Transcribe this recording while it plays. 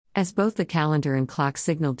As both the calendar and clock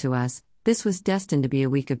signaled to us, this was destined to be a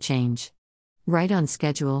week of change. Right on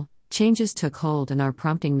schedule, changes took hold and are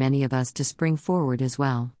prompting many of us to spring forward as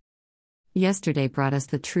well. Yesterday brought us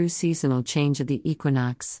the true seasonal change of the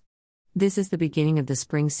equinox. This is the beginning of the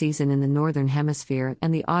spring season in the northern hemisphere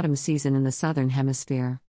and the autumn season in the southern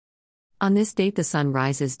hemisphere. On this date the sun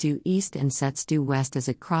rises due east and sets due west as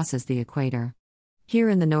it crosses the equator. Here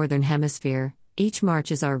in the northern hemisphere, each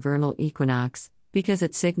March is our vernal equinox, because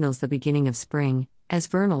it signals the beginning of spring, as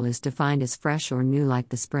vernal is defined as fresh or new like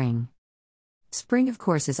the spring. Spring, of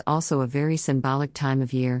course, is also a very symbolic time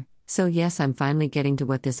of year, so yes, I'm finally getting to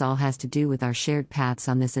what this all has to do with our shared paths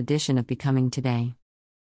on this edition of Becoming Today.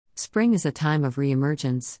 Spring is a time of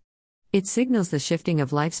reemergence. It signals the shifting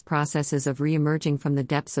of life's processes of reemerging from the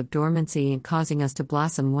depths of dormancy and causing us to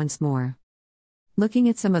blossom once more. Looking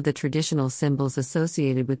at some of the traditional symbols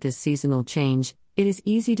associated with this seasonal change, it is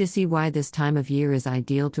easy to see why this time of year is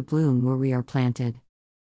ideal to bloom where we are planted.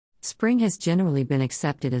 Spring has generally been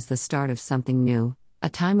accepted as the start of something new, a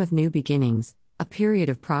time of new beginnings, a period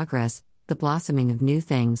of progress, the blossoming of new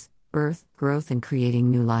things, birth, growth, and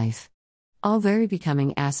creating new life. All very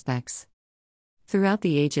becoming aspects. Throughout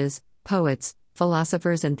the ages, poets,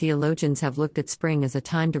 philosophers, and theologians have looked at spring as a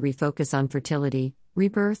time to refocus on fertility,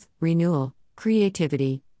 rebirth, renewal,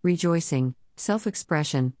 creativity, rejoicing,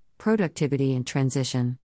 self-expression, productivity, and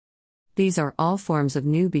transition. These are all forms of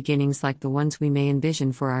new beginnings like the ones we may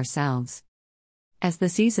envision for ourselves. As the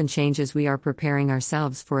season changes, we are preparing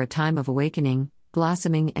ourselves for a time of awakening,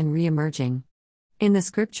 blossoming, and re-emerging. In the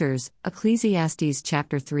scriptures, Ecclesiastes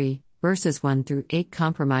chapter 3, verses 1 through 8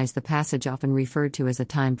 comprise the passage often referred to as a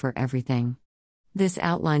time for everything. This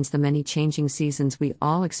outlines the many changing seasons we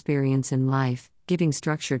all experience in life, giving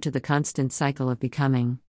structure to the constant cycle of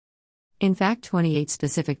becoming. In fact, 28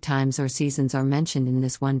 specific times or seasons are mentioned in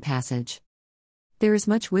this one passage. There is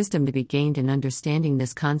much wisdom to be gained in understanding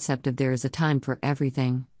this concept of there is a time for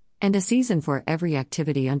everything, and a season for every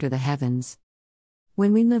activity under the heavens.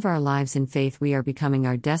 When we live our lives in faith, we are becoming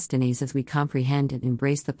our destinies as we comprehend and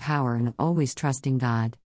embrace the power and always trusting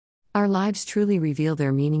God. Our lives truly reveal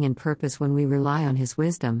their meaning and purpose when we rely on His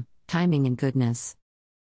wisdom, timing, and goodness.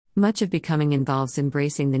 Much of becoming involves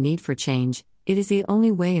embracing the need for change. It is the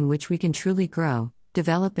only way in which we can truly grow,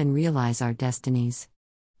 develop, and realize our destinies.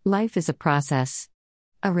 Life is a process.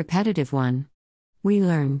 A repetitive one. We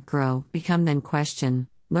learn, grow, become, then question,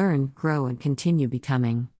 learn, grow, and continue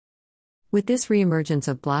becoming. With this reemergence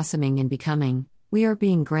of blossoming and becoming, we are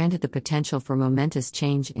being granted the potential for momentous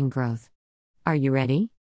change and growth. Are you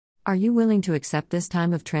ready? Are you willing to accept this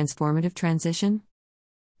time of transformative transition?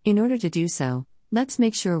 In order to do so, let's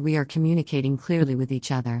make sure we are communicating clearly with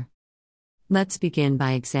each other. Let's begin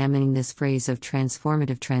by examining this phrase of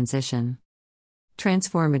transformative transition.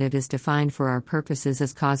 Transformative is defined for our purposes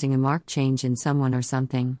as causing a marked change in someone or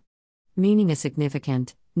something, meaning a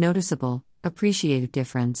significant, noticeable, appreciative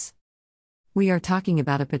difference. We are talking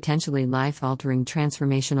about a potentially life-altering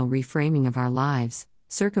transformational reframing of our lives,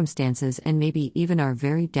 circumstances, and maybe even our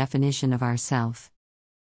very definition of ourself.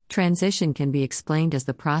 Transition can be explained as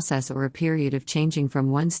the process or a period of changing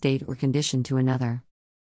from one state or condition to another.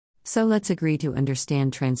 So let's agree to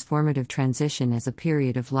understand transformative transition as a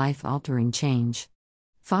period of life-altering change.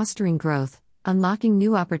 Fostering growth, unlocking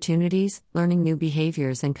new opportunities, learning new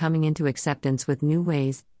behaviors, and coming into acceptance with new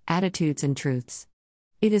ways, attitudes, and truths.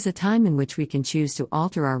 It is a time in which we can choose to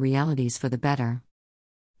alter our realities for the better.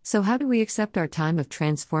 So how do we accept our time of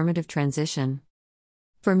transformative transition?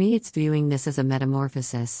 For me, it's viewing this as a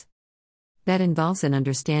metamorphosis. That involves an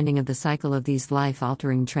understanding of the cycle of these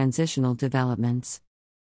life-altering transitional developments.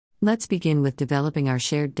 Let's begin with developing our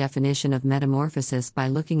shared definition of metamorphosis by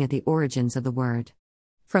looking at the origins of the word.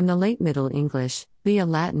 From the late Middle English, via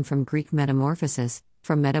Latin from Greek metamorphosis,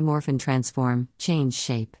 from metamorph and transform, change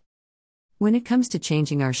shape. When it comes to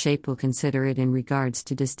changing our shape, we'll consider it in regards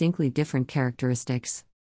to distinctly different characteristics.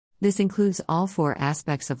 This includes all four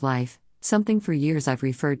aspects of life, something for years I've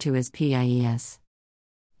referred to as PIES.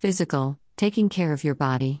 Physical, taking care of your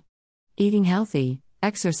body. Eating healthy,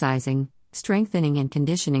 exercising, strengthening and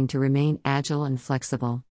conditioning to remain agile and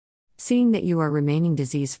flexible. Seeing that you are remaining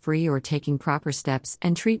disease-free or taking proper steps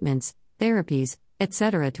and treatments, therapies,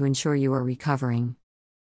 etc. to ensure you are recovering.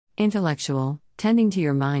 Intellectual, tending to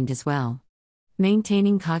your mind as well.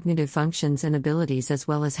 Maintaining cognitive functions and abilities as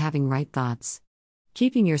well as having right thoughts.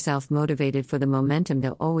 Keeping yourself motivated for the momentum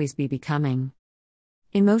to always be becoming.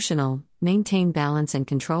 Emotional, maintain balance and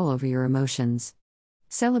control over your emotions.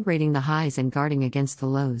 Celebrating the highs and guarding against the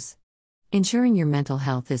lows. Ensuring your mental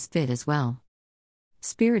health is fit as well.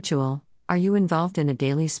 Spiritual, are you involved in a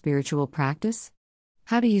daily spiritual practice?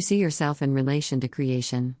 How do you see yourself in relation to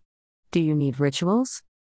creation? Do you need rituals?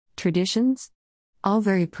 Traditions? All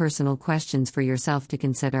very personal questions for yourself to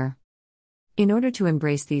consider. In order to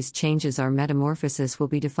embrace these changes, our metamorphosis will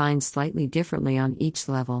be defined slightly differently on each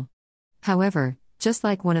level. However, just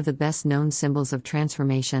like one of the best known symbols of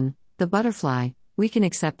transformation, the butterfly, we can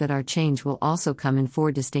accept that our change will also come in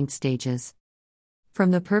 4 distinct stages.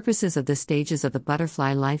 From the purposes of the stages of the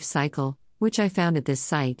butterfly life cycle, which I found at this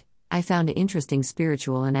site, I found interesting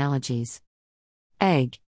spiritual analogies.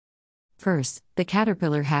 Egg. First, the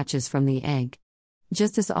caterpillar hatches from the egg.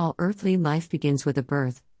 Just as all earthly life begins with a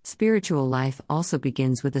birth, spiritual life also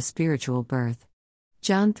begins with a spiritual birth.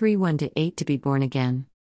 John 3:1-8 To be born again.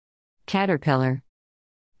 Caterpillar.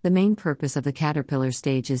 The main purpose of the caterpillar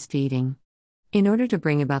stage is feeding. In order to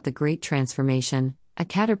bring about the great transformation, a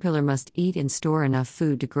caterpillar must eat and store enough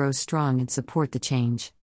food to grow strong and support the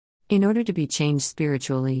change. In order to be changed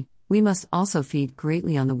spiritually, we must also feed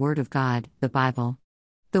greatly on the Word of God, the Bible.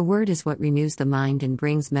 The Word is what renews the mind and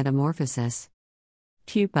brings metamorphosis.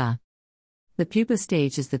 Pupa. The pupa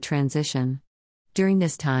stage is the transition. During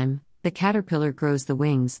this time, the caterpillar grows the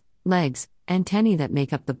wings, legs, antennae that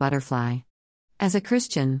make up the butterfly. As a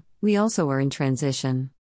Christian, we also are in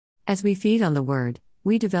transition. As we feed on the Word,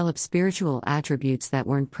 we develop spiritual attributes that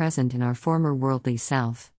weren't present in our former worldly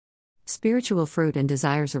self. Spiritual fruit and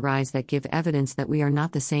desires arise that give evidence that we are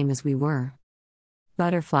not the same as we were.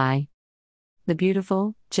 Butterfly. The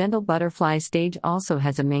beautiful, gentle butterfly stage also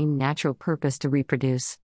has a main natural purpose to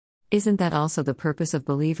reproduce. Isn't that also the purpose of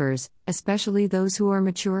believers, especially those who are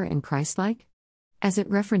mature and Christ-like? As it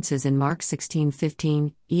references in Mark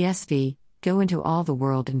 16:15, ESV, go into all the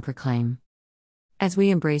world and proclaim. As we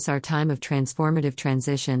embrace our time of transformative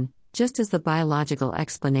transition, just as the biological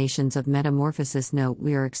explanations of metamorphosis note,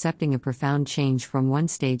 we are accepting a profound change from one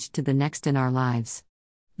stage to the next in our lives.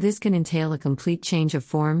 This can entail a complete change of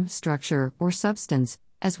form, structure, or substance,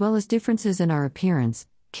 as well as differences in our appearance,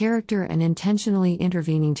 character, and intentionally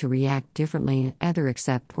intervening to react differently and either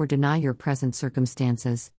accept or deny your present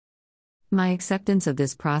circumstances. My acceptance of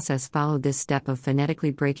this process followed this step of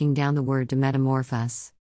phonetically breaking down the word to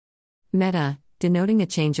metamorphose. Meta, denoting a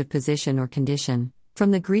change of position or condition,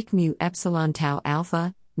 from the Greek mu epsilon tau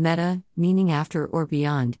alpha, meta, meaning after or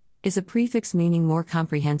beyond, is a prefix meaning more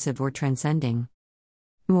comprehensive or transcending.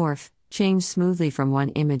 Morph, change smoothly from one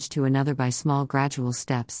image to another by small gradual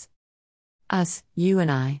steps. Us, you and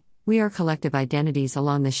I, we are collective identities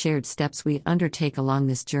along the shared steps we undertake along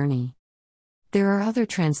this journey. There are other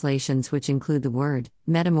translations which include the word,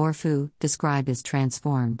 metamorpho, describe as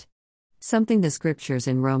transformed. Something the scriptures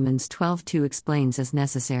in Romans 12:2 explains as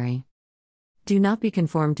necessary. Do not be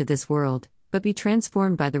conformed to this world, but be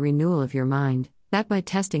transformed by the renewal of your mind, that by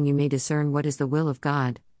testing you may discern what is the will of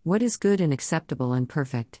God, what is good and acceptable and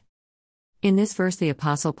perfect. In this verse, the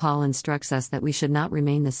Apostle Paul instructs us that we should not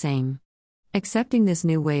remain the same. Accepting this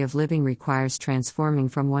new way of living requires transforming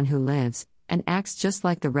from one who lives and acts just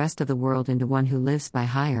like the rest of the world into one who lives by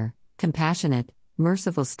higher, compassionate,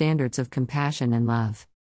 merciful standards of compassion and love.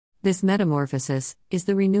 This metamorphosis is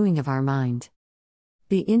the renewing of our mind.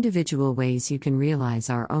 The individual ways you can realize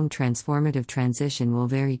our own transformative transition will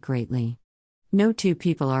vary greatly. No two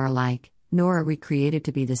people are alike, nor are we created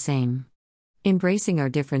to be the same. Embracing our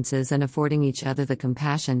differences and affording each other the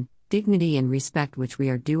compassion, dignity, and respect which we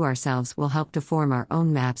are due ourselves will help to form our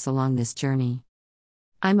own maps along this journey.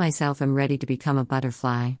 I myself am ready to become a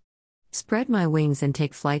butterfly. Spread my wings and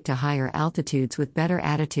take flight to higher altitudes with better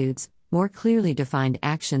attitudes, more clearly defined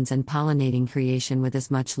actions, and pollinating creation with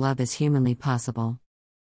as much love as humanly possible.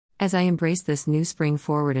 As I embrace this new spring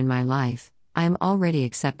forward in my life, I am already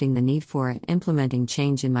accepting the need for and implementing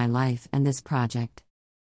change in my life and this project.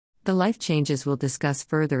 The life changes we'll discuss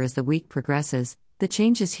further as the week progresses. The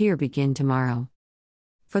changes here begin tomorrow.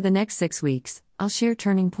 For the next 6 weeks, I'll share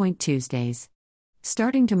Turning Point Tuesdays.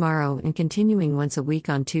 Starting tomorrow and continuing once a week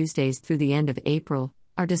on Tuesdays through the end of April,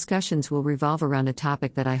 our discussions will revolve around a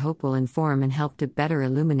topic that I hope will inform and help to better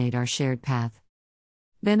illuminate our shared path.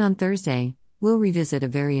 Then on Thursday, we'll revisit a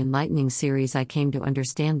very enlightening series I came to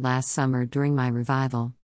understand last summer during my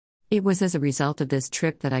revival. It was as a result of this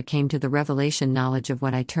trip that I came to the revelation knowledge of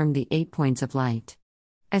what I termed the 8 points of light.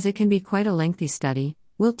 As it can be quite a lengthy study,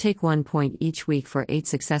 we'll take 1 point each week for 8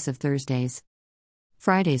 successive Thursdays.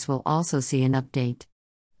 Fridays will also see an update.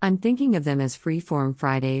 I'm thinking of them as free-form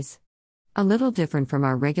Fridays. A little different from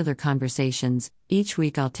our regular conversations, each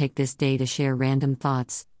week I'll take this day to share random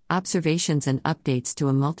thoughts, observations, and updates to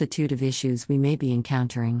a multitude of issues we may be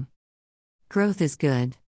encountering. Growth is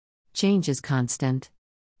good. Change is constant.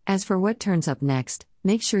 As for what turns up next,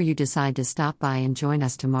 make sure you decide to stop by and join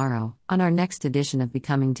us tomorrow on our next edition of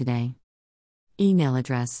Becoming Today. Email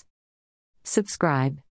address. Subscribe.